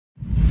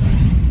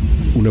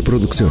una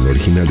producción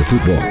original de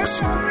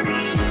Footbox.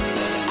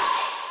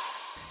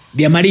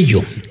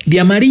 De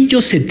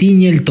amarillo se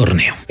tiñe el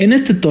torneo. En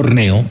este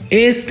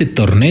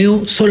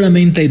torneo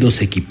solamente hay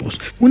dos equipos.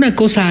 Una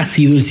cosa ha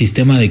sido el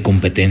sistema de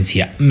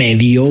competencia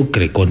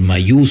mediocre con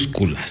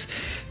mayúsculas,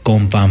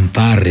 con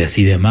fanfarrias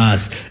y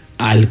demás,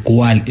 al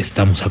cual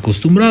estamos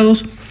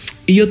acostumbrados.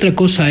 Y otra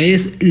cosa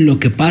es lo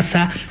que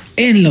pasa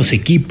en los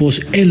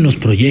equipos, en los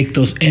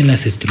proyectos, en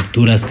las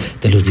estructuras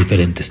de los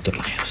diferentes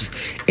torneos.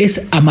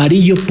 Es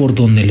amarillo por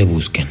donde le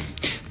busquen,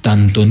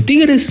 tanto en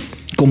Tigres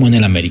como en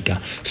el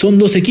América. Son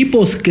dos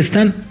equipos que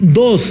están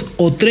 2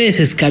 o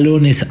 3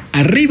 escalones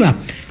arriba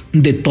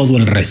de todo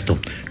el resto,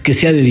 que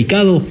se ha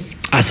dedicado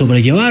a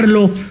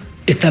sobrellevarlo.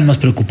 Están más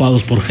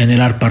preocupados por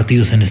generar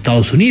partidos en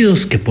Estados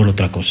Unidos que por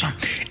otra cosa.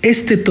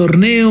 Este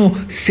torneo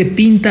se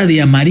pinta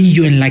de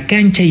amarillo en la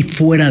cancha y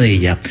fuera de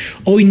ella.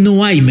 Hoy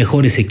no hay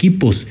mejores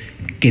equipos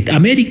que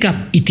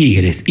América y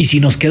Tigres. Y si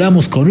nos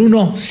quedamos con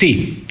uno,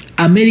 sí,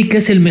 América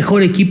es el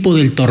mejor equipo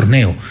del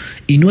torneo.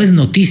 Y no es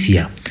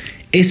noticia,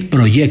 es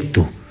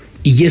proyecto.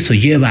 Y eso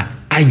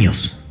lleva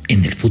años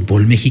en el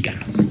fútbol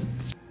mexicano.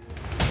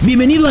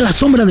 Bienvenido a La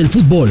Sombra del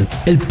Fútbol,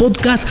 el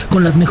podcast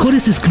con las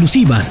mejores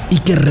exclusivas y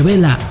que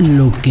revela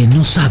lo que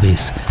no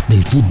sabes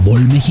del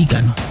fútbol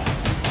mexicano.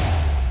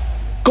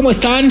 ¿Cómo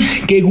están?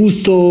 Qué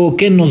gusto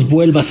que nos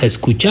vuelvas a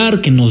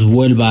escuchar, que nos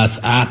vuelvas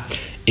a...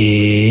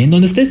 en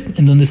donde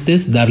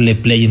estés, darle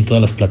play en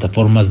todas las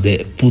plataformas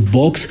de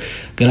Footbox.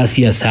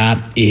 Gracias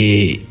a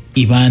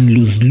Iván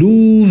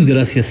Luz,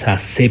 gracias a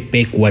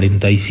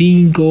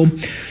CP45,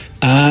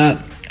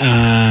 a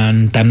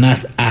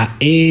Antanas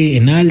AE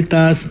en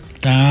altas,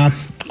 a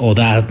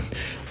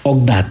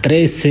Ogda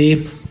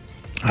 13,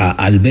 a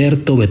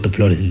Alberto, Beto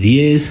Flores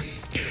 10,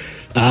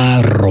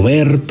 a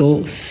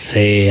Roberto,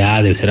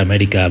 CA debe ser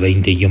América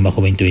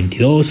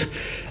 20-2022,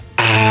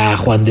 a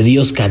Juan de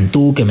Dios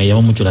Cantú, que me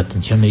llamó mucho la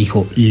atención, me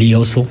dijo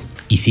lioso,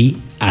 y sí,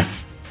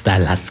 hasta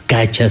las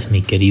cachas,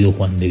 mi querido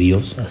Juan de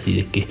Dios, así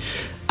de que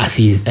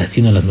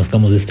así nos las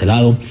mascamos de este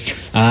lado,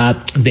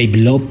 a Dave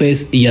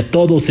López y a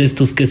todos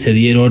estos que se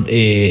dieron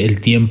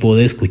el tiempo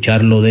de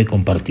escucharlo, de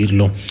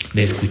compartirlo,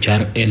 de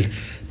escuchar el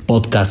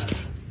podcast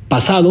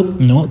pasado,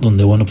 ¿no?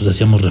 Donde, bueno, pues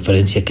hacíamos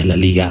referencia a que la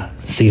liga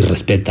se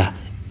irrespeta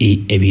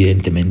y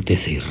evidentemente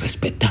se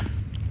irrespeta.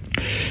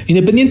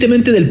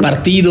 Independientemente del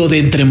partido de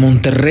entre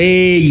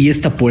Monterrey y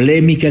esta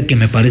polémica, que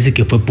me parece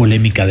que fue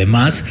polémica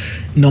además,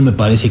 no me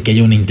parece que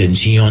haya una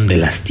intención de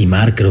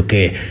lastimar. Creo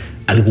que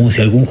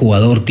si algún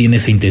jugador tiene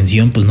esa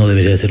intención, pues no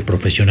debería de ser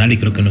profesional, y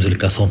creo que no es el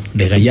caso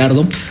de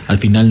Gallardo. Al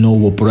final no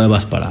hubo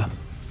pruebas para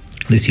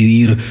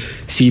decidir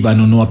si iban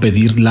o no a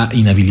pedir la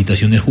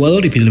inhabilitación del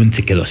jugador, y finalmente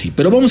se quedó así.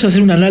 Pero vamos a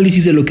hacer un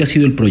análisis de lo que ha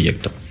sido el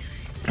proyecto.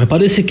 Me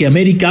parece que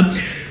América,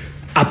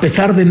 a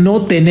pesar de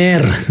no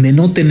tener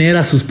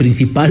a sus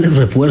principales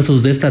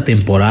refuerzos de esta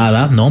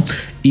temporada, ¿no?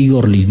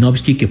 Igor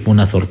Lichnowsky, que fue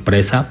una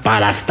sorpresa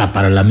hasta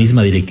para la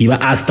misma directiva,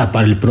 hasta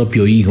para el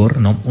propio Igor,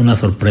 ¿no? Una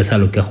sorpresa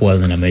lo que ha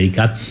jugado en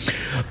América.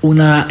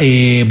 Una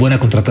buena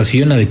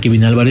contratación, la de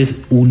Kevin Álvarez,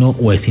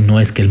 si no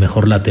es que el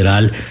mejor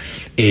lateral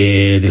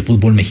del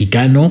fútbol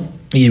mexicano.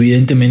 Y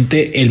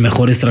evidentemente el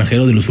mejor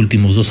extranjero de los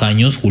últimos 2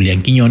 años,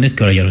 Julián Quiñones,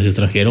 que ahora ya no es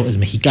extranjero, es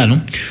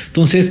mexicano.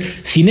 Entonces,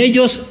 sin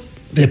ellos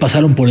le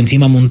pasaron por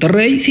encima a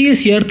Monterrey. Sí, es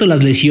cierto,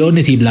 las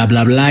lesiones y bla,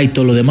 bla, bla y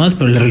todo lo demás,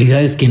 pero la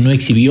realidad es que no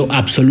exhibió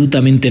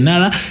absolutamente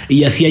nada,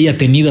 y así haya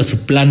tenido a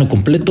su plano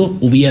completo,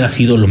 hubiera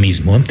sido lo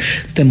mismo.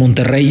 Este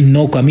Monterrey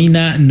no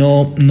camina,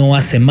 no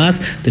hace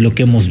más de lo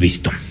que hemos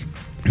visto.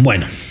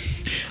 Bueno,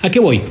 ¿a qué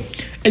voy?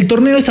 El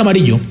torneo es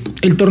amarillo,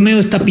 el torneo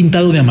está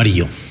pintado de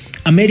amarillo.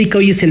 América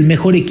hoy es el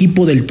mejor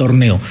equipo del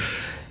torneo.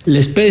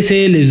 Les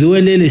pese, les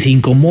duele, les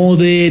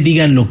incomode,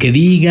 digan lo que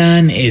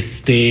digan,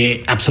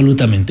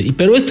 absolutamente.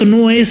 Pero esto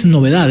no es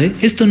novedad,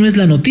 esto no es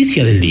la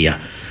noticia del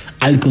día.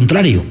 Al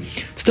contrario,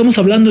 estamos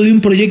hablando de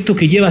un proyecto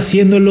que lleva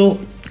haciéndolo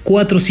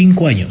 4 o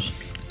 5 años.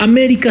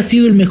 ¿América ha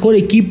sido el mejor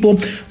equipo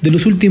de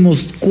los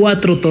últimos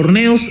 4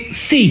 torneos?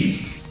 Sí.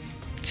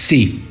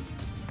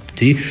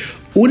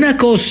 Una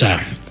cosa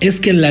es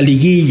que en la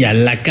liguilla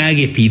la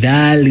cague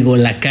Fidalgo,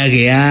 la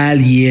cague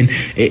alguien,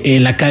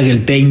 la cague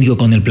el técnico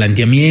con el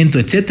planteamiento,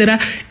 etcétera,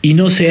 y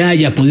no se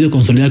haya podido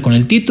consolidar con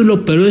el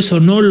título, pero eso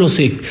no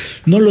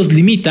los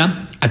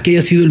limita a que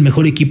haya sido el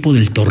mejor equipo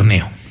del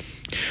torneo.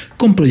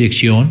 Con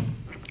proyección,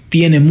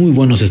 tiene muy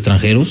buenos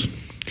extranjeros,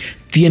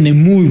 tiene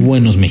muy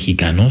buenos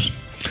mexicanos,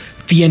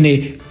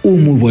 tiene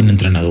un muy buen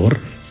entrenador,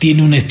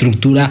 tiene una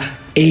estructura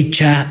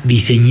hecha,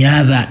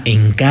 diseñada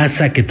en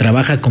casa, que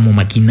trabaja como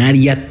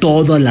maquinaria.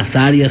 Todas las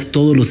áreas,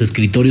 todos los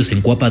escritorios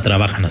en Cuapa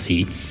trabajan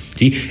así,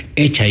 ¿sí?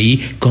 Hecha ahí,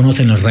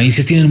 conocen las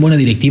raíces, tienen buena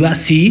directiva,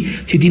 sí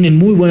tienen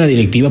muy buena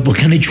directiva,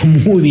 porque han hecho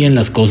muy bien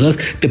las cosas.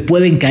 Te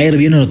pueden caer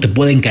bien o no te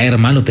pueden caer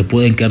mal, o te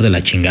pueden caer de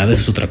la chingada,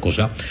 eso es otra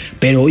cosa,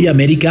 pero hoy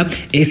América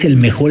es el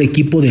mejor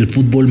equipo del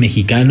fútbol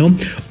mexicano,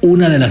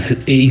 una de las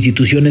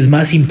instituciones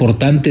más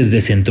importantes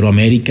de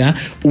Centroamérica,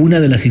 una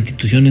de las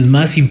instituciones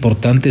más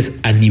importantes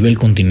a nivel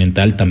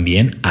continental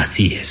también,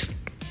 así es.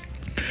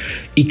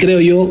 Y creo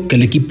yo que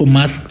el equipo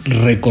más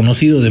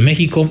reconocido de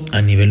México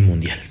a nivel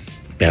mundial.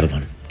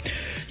 perdón.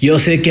 Yo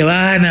sé que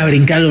van a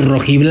brincar los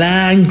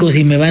rojiblancos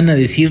y me van a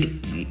decir,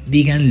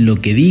 digan lo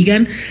que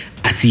digan,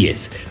 así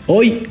es.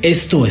 Hoy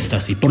esto está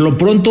así. Por lo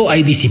pronto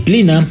hay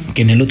disciplina,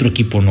 que en el otro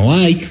equipo no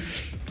hay.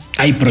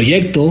 Hay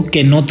proyecto,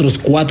 que en otros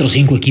 4 o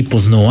 5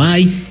 equipos no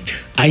hay.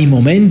 Hay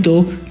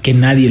momento, que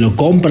nadie lo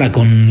compra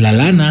con la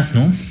lana,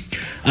 ¿no?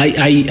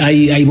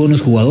 Hay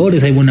buenos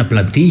jugadores, hay buena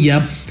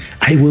plantilla,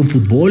 hay buen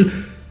fútbol.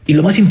 Y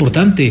lo más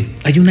importante,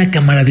 hay una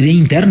camaradería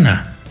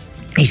interna.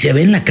 Y se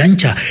ve en la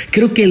cancha.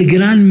 Creo que el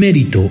gran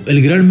mérito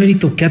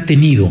que ha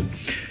tenido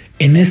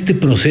en este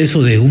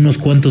proceso de unos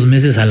cuantos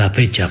meses a la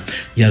fecha,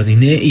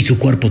 Jardiné y su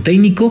cuerpo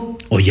técnico,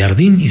 o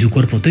Jardín y su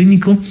cuerpo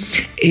técnico,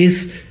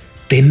 es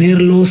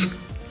tenerlos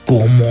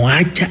como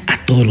hacha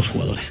a todos los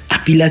jugadores,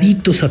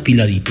 apiladitos.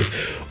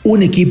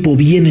 Un equipo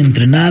bien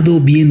entrenado,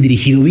 bien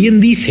dirigido.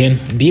 Bien dicen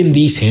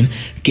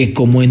que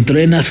como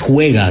entrenas,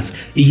 juegas.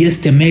 Y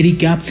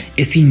América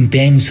es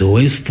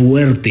intenso, es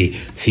fuerte,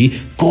 ¿sí?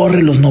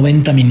 Corre los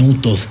 90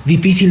 minutos.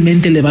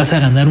 Difícilmente le vas a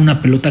ganar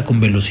una pelota con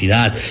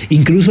velocidad.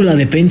 Incluso la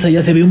defensa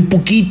ya se ve un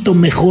poquito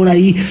mejor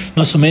ahí,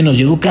 más o menos.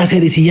 Llegó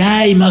Cáceres y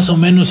más o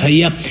menos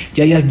ahí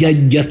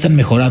ya están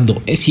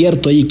mejorando. Es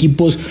cierto, hay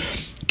equipos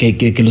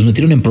que los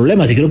metieron en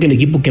problemas, y creo que el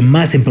equipo que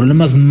más en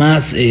problemas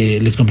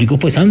les complicó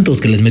fue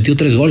Santos, que les metió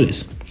 3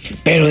 goles.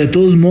 Pero de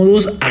todos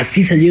modos,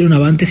 así salieron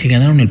avantes y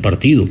ganaron el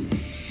partido.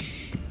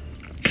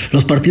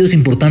 Los partidos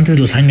importantes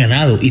los han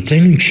ganado y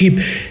traen un chip.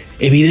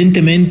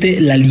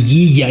 Evidentemente la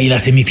liguilla y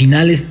las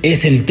semifinales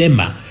es el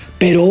tema,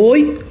 pero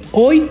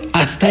hoy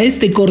hasta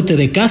este corte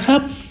de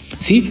caja,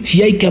 ¿sí?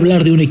 Si hay que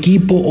hablar de un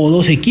equipo o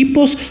 2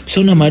 equipos,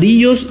 son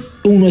amarillos.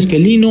 Uno es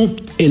felino,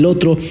 el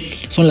otro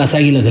son las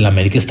Águilas del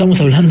América.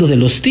 Estamos hablando de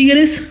los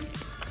Tigres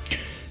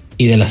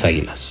y de las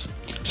Águilas.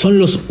 Son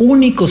los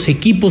únicos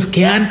equipos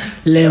que han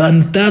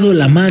levantado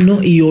la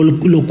mano, y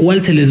lo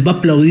cual se les va a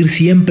aplaudir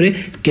siempre,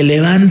 que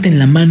levanten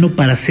la mano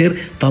para ser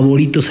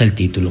favoritos al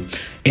título.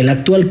 El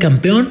actual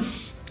campeón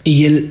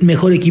y el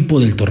mejor equipo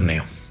del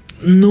torneo.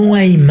 No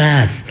hay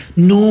más.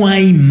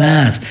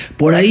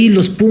 Por ahí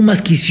los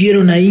Pumas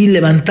quisieron ahí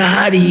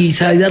levantar y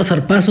dar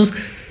zarpazos,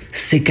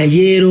 se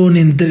cayeron,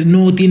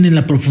 no tienen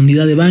la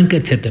profundidad de banca,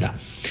 etcétera.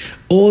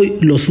 Hoy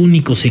los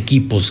únicos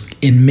equipos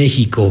en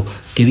México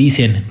que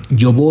dicen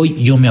yo voy,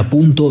 yo me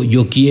apunto,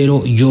 yo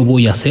quiero, yo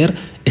voy a hacer,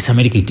 es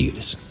América y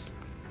Tigres.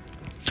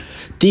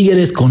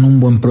 Tigres con un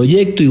buen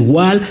proyecto,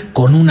 igual,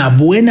 con una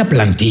buena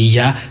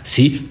plantilla,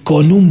 ¿sí?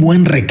 Con un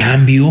buen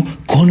recambio,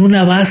 con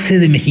una base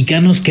de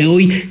mexicanos que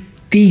hoy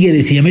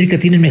Tigres y América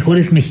tienen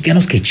mejores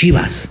mexicanos que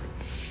Chivas.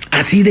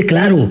 Así de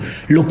claro,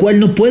 lo cual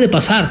no puede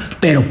pasar,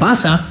 pero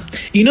pasa.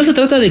 Y no se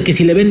trata de que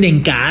si le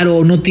venden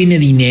caro, no tiene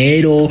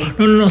dinero.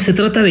 No, se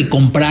trata de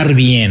comprar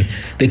bien,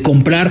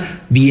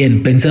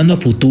 pensando a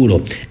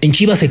futuro. En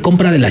Chivas se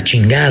compra de la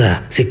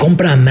chingada, se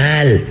compra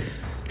mal.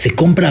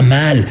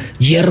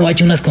 Hierro ha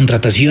hecho unas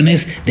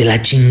contrataciones de la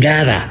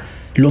chingada.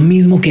 Lo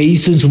mismo que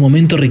hizo en su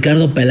momento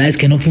Ricardo Peláez,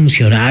 que no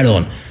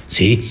funcionaron,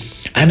 ¿sí?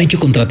 Han hecho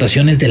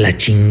contrataciones de la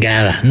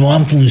chingada, no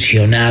han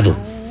funcionado,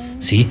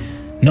 ¿sí?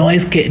 No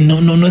es que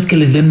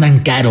les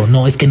vendan caro,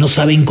 no, es que no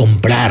saben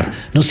comprar,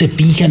 no se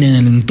fijan en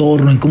el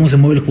entorno, en cómo se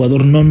mueve el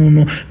jugador,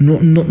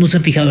 no se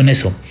han fijado en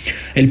eso.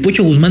 El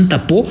Pocho Guzmán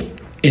tapó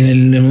en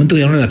el momento que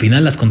llegaron a la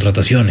final las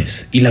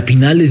contrataciones, y la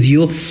final les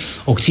dio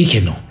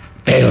oxígeno,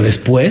 pero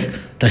después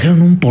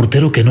trajeron un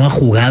portero que no ha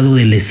jugado,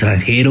 del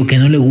extranjero, que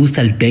no le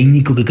gusta al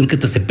técnico, que creo que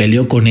hasta se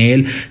peleó con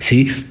él,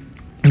 ¿sí?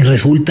 Y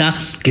resulta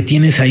que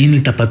tienes ahí en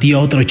el tapatío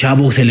a otro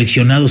chavo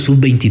seleccionado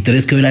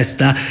sub-23 que ahora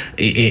está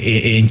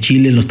en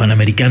Chile en los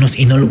Panamericanos,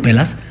 y no lo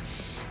pelas.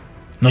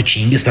 No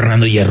chingues,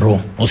 Fernando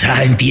Hierro. O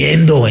sea,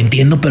 entiendo,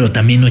 pero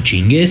también no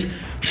chingues.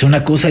 O sea,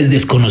 una cosa es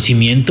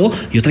desconocimiento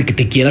y otra que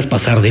te quieras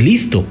pasar de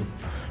listo.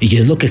 Y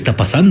es lo que está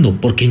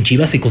pasando, porque en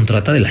Chivas se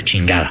contrata de la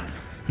chingada.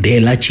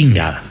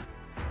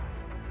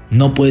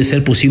 No puede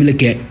ser posible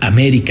que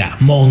América,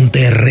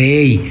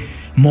 Monterrey,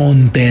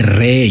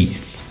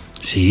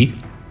 ¿sí?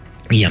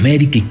 Y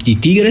América y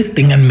Tigres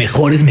tengan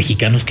mejores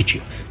mexicanos que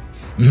Chivas.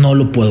 No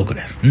lo puedo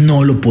creer.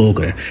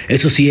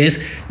 Eso sí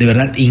es de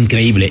verdad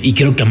increíble. Y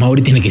creo que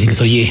Amaury tiene que decirles,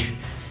 oye,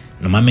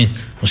 no mames,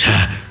 o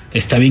sea,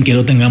 está bien que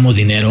no tengamos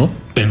dinero,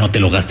 pero no te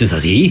lo gastes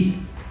así.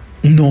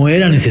 No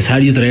era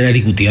necesario traer a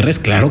Eric Gutiérrez,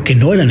 claro que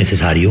no era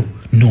necesario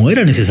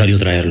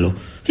traerlo.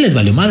 Les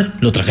valió madre,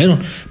 lo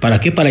trajeron.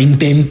 ¿Para qué? Para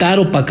intentar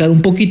opacar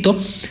un poquito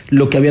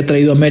lo que había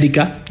traído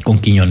América con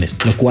Quiñones,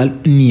 lo cual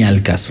ni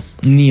al caso.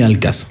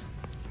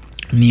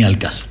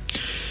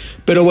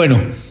 Pero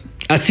bueno,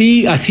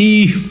 así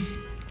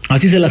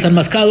se las han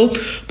mascado.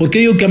 ¿Por qué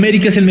digo que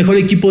América es el mejor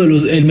equipo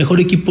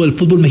del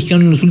fútbol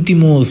mexicano en los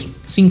últimos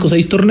 5 o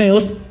 6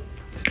 torneos?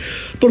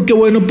 Porque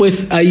bueno,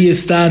 pues ahí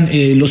están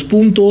los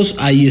puntos,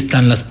 ahí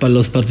están las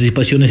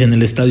participaciones en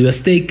el Estadio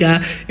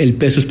Azteca, el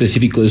peso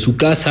específico de su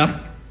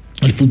casa,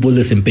 el fútbol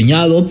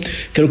desempeñado.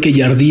 Creo que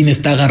Jardín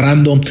está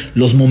agarrando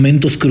los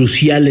momentos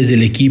cruciales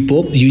del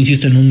equipo. Yo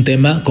insisto en un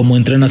tema: como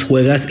entrenas,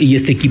 juegas, y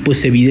este equipo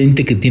es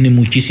evidente que tiene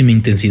muchísima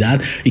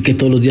intensidad y que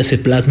todos los días se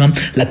plasman.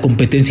 La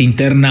competencia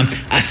interna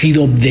ha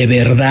sido de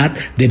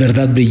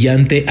verdad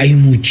brillante. Hay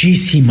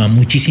muchísima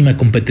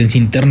competencia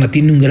interna.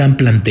 Tiene un gran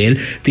plantel,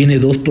 tiene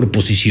 2 por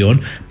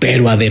posición,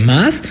 pero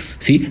además,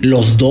 ¿sí?,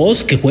 los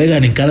 2 que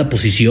juegan en cada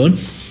posición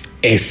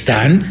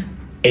están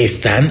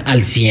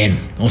al 100.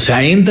 O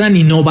sea, entran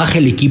y no baja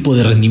el equipo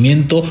de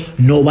rendimiento,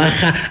 no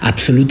baja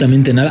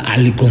absolutamente nada.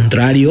 Al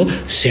contrario,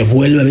 se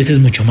vuelve a veces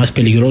mucho más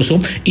peligroso,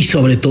 y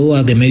sobre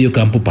todo de medio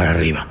campo para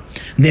arriba.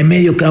 De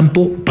medio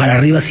campo para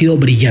arriba ha sido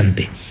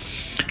brillante.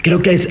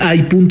 Creo que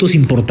hay puntos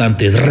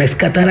importantes.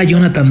 Rescatar a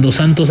Jonathan Dos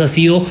Santos ha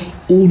sido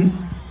un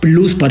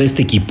plus para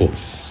este equipo.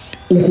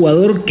 Un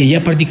jugador que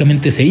ya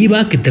prácticamente se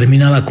iba, que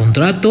terminaba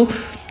contrato,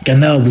 que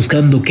andaba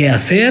buscando qué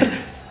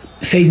hacer.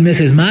 6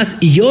 meses más,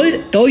 y hoy,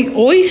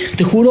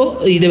 te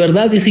juro, y de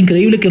verdad es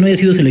increíble que no haya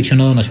sido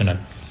seleccionado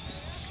nacional.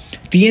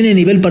 ¿Tiene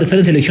nivel para estar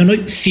en selección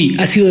hoy? Sí.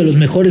 ¿Ha sido de los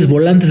mejores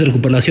volantes de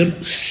recuperación?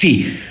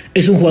 Sí.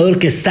 ¿Es un jugador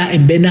que está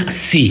en vena?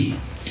 Sí.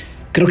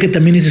 Creo que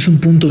también ese es un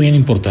punto bien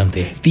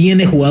importante.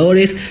 Tiene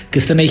jugadores que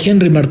están ahí.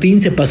 Henry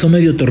Martín se pasó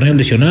medio torneo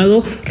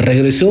lesionado,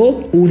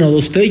 regresó 1 o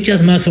 2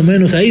 fechas más o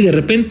menos ahí, de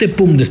repente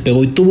pum,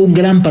 despegó y tuvo un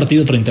gran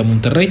partido frente a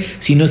Monterrey,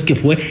 si no es que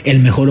fue el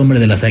mejor hombre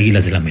de las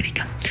Águilas del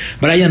América.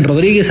 Brian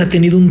Rodríguez ha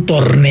tenido un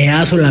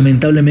torneazo,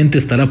 lamentablemente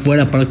estará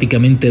fuera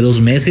prácticamente 2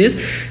 meses.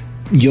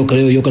 Yo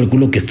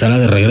calculo que estará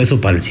de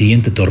regreso para el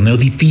siguiente torneo.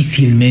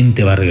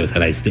 Difícilmente va a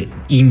regresar a este.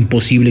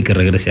 Imposible que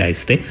regrese a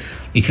este.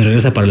 Y si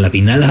regresa para la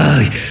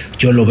final,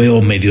 yo lo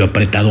veo medio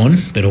apretadón,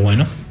 pero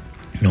bueno,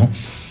 ¿no?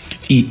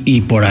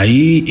 Y por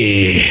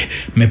ahí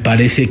me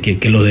parece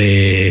que lo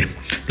de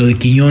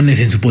Quiñones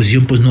en su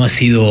posición pues no ha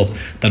sido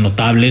tan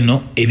notable,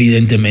 ¿no?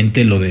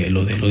 Evidentemente lo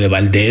de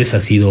Valdés ha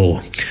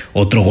sido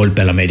otro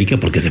golpe al América,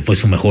 porque se fue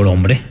su mejor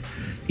hombre.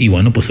 Y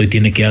bueno, pues hoy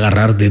tiene que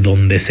agarrar de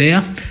donde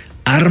sea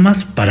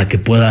armas para que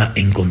pueda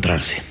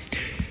encontrarse.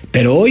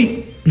 Pero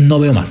hoy no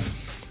veo más.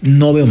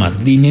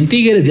 Ni en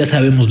Tigres ya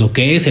sabemos lo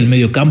que es el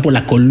medio campo,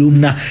 la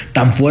columna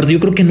tan fuerte.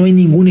 Yo creo que no hay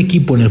ningún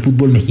equipo en el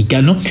fútbol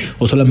mexicano,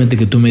 o solamente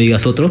que tú me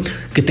digas otro,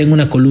 que tenga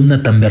una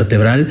columna tan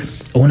vertebral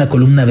o una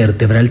columna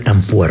vertebral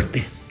tan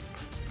fuerte.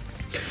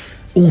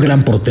 Un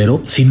gran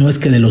portero, si no es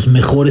que de los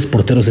mejores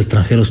porteros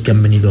extranjeros que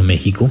han venido a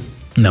México,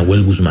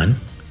 Nahuel Guzmán.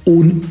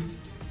 Un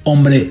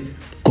hombre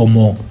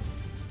como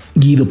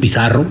Guido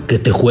Pizarro, que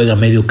te juega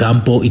medio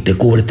campo y te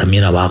cubre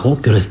también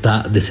abajo, que ahora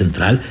está de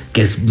central,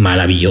 que es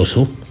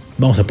maravilloso.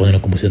 Vamos a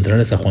ponerlo como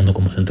central, está jugando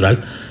como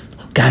central.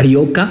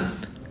 Carioca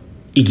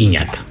y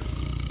Guiñac.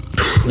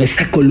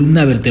 Esa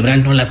columna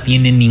vertebral no la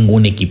tiene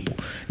ningún equipo.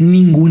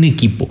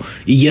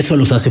 Y eso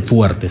los hace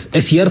fuertes.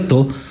 Es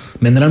cierto,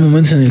 vendrán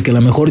momentos en el que a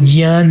lo mejor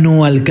ya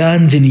no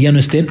alcancen y ya no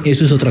estén.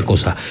 Eso es otra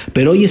cosa.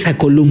 Pero hoy esa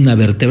columna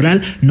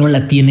vertebral no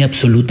la tiene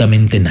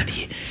absolutamente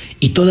nadie.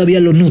 Y todavía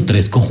lo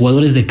nutres con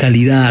jugadores de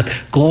calidad.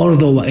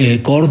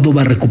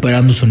 Córdoba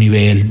recuperando su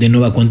nivel, de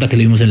nueva cuenta que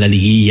le vimos en la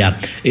liguilla.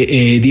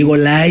 Diego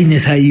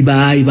Lainez ahí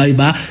va,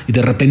 y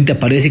de repente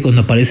aparece, y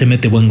cuando aparece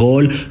mete buen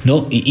gol,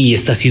 ¿no? Y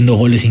está haciendo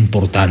goles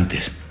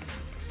importantes.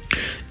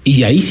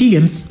 Y ahí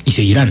siguen y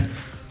seguirán.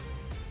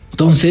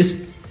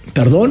 Entonces,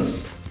 perdón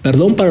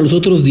para los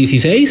otros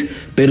 16,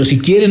 pero si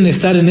quieren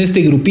estar en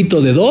este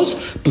grupito de 2,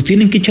 pues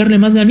tienen que echarle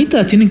más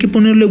ganitas, tienen que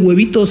ponerle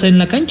huevitos en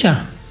la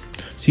cancha.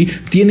 ¿Sí?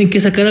 Tienen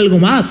que sacar algo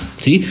más,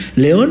 ¿sí?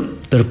 León,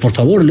 pero por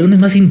favor, León es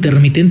más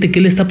intermitente.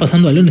 ¿Qué le está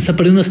pasando a León? Está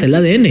perdiendo hasta el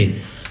ADN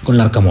con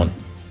Larcamón.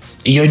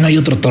 Y hoy no hay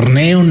otro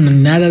torneo,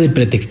 nada de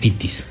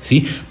pretextitis,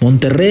 ¿sí?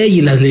 Monterrey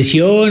y las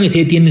lesiones,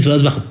 y tiene su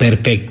as bajo.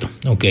 Perfecto,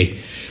 ok.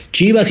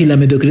 Chivas y la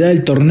mediocridad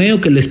del torneo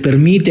que les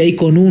permite ahí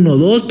con 1 o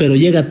 2, pero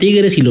llega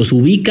Tigres y los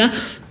ubica,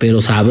 pero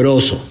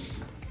sabroso.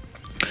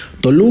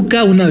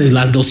 Toluca, una de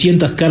las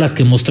 200 caras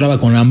que mostraba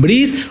con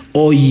Ambriz,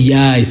 hoy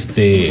ya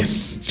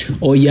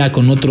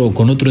con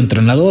otro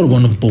entrenador,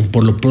 bueno,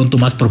 por lo pronto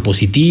más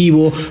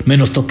propositivo,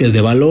 menos toques de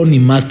balón y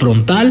más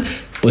frontal,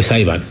 pues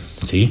ahí van,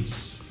 ¿sí?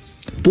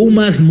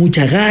 Pumas,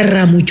 mucha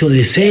garra, mucho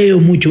deseo,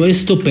 mucho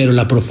esto, pero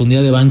la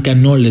profundidad de banca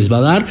no les va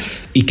a dar,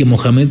 y que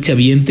Mohamed se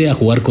aviente a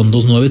jugar con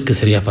 2 9, que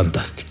sería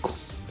fantástico.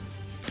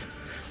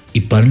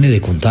 Y párenle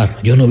de contar,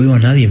 yo no veo a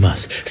nadie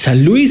más.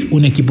 San Luis,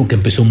 un equipo que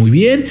empezó muy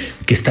bien,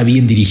 que está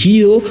bien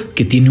dirigido,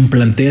 que tiene un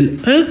plantel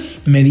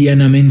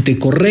medianamente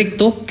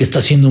correcto, que está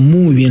haciendo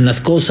muy bien las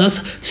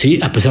cosas, ¿sí?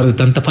 A pesar de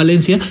tanta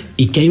falencia,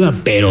 y que ahí va,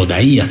 pero de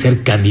ahí a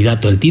ser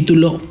candidato al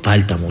título,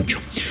 falta mucho.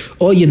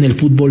 Hoy en el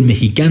fútbol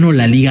mexicano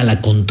la liga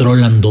la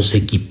controlan 2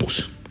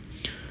 equipos,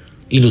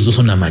 y los 2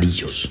 son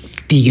amarillos,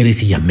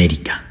 Tigres y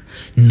América,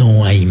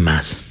 no hay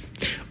más.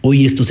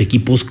 Hoy estos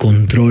equipos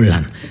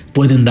controlan,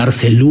 pueden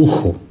darse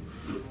lujos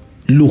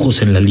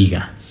en la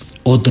liga,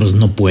 otros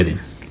no pueden.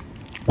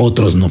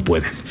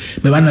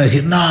 Me van a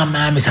decir, no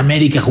mames,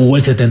 América jugó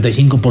el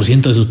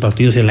 75% de sus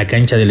partidos en la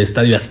cancha del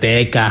Estadio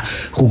Azteca,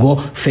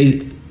 jugó 6...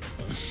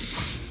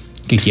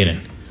 ¿Qué quieren?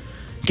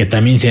 que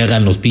también se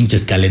hagan los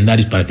pinches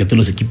calendarios para que todos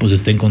los equipos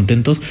estén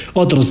contentos.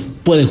 Otros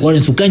pueden jugar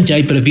en su cancha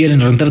y prefieren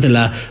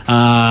rentársela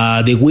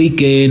a The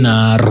Weeknd,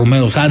 a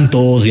Romeo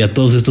Santos y a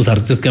todos estos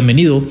artistas que han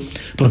venido.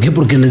 ¿Por qué?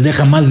 Porque les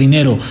deja más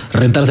dinero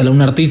rentársela a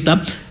un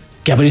artista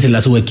que abrírsela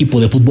a su equipo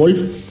de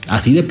fútbol.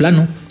 Así de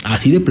plano.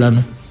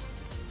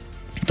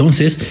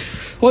 Entonces,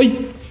 hoy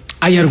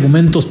hay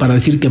argumentos para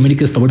decir que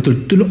América es favorito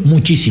del título,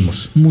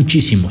 muchísimos.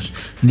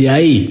 De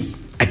ahí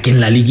a que en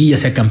la liguilla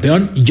sea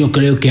campeón, yo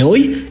creo que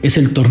hoy es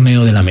el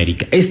torneo del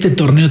América. Este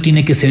torneo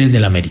tiene que ser el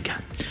del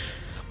América.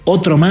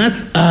 Otro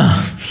más,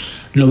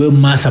 lo veo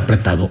más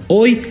apretado.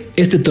 Hoy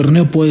este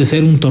torneo puede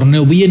ser un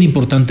torneo bien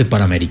importante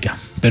para América,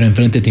 pero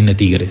enfrente tiene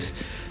Tigres.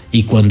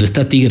 Y cuando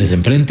está Tigres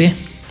enfrente,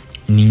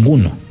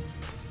 ninguno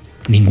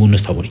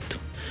es favorito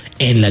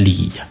en la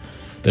liguilla.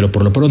 Pero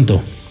por lo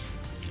pronto,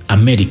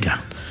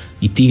 América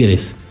y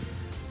Tigres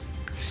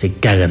se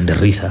cagan de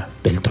risa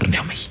del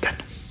torneo mexicano.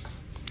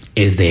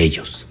 Es de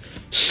ellos,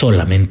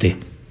 solamente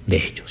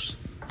de ellos.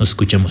 Nos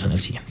escuchamos en el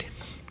siguiente.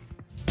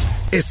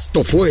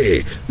 Esto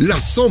fue La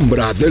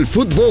Sombra del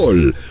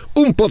Fútbol,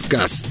 un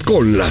podcast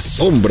con La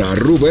Sombra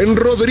Rubén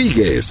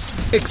Rodríguez,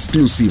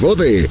 exclusivo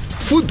de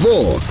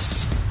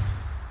Footbox.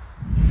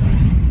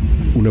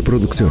 Una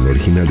producción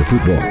original de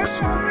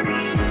Footbox.